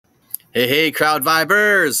Hey, Crowd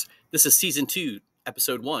Vibers! This is Season 2,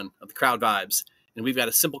 Episode 1 of the Crowd Vibes. And we've got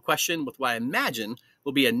a simple question with what I imagine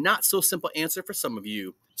will be a not-so-simple answer for some of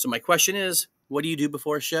you. So my question is, what do you do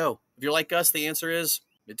before a show? If you're like us, the answer is,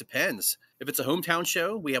 it depends. If it's a hometown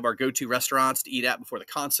show, we have our go-to restaurants to eat at before the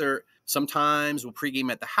concert. Sometimes we'll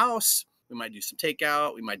pregame at the house. We might do some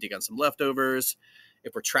takeout. We might dig on some leftovers.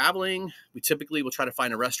 If we're traveling, we typically will try to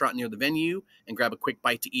find a restaurant near the venue and grab a quick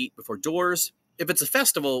bite to eat before doors. If it's a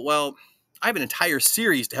festival, well, I have an entire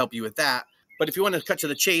series to help you with that. But if you want to cut to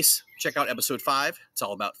the chase, check out episode 5. It's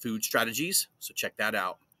all about food strategies, so check that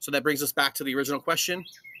out. So that brings us back to the original question.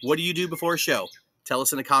 What do you do before a show? Tell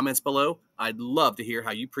us in the comments below. I'd love to hear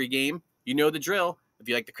how you pregame. You know the drill. If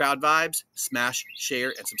you like the Crowd Vibes, smash,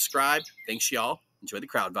 share, and subscribe. Thanks, y'all. Enjoy the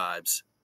Crowd Vibes.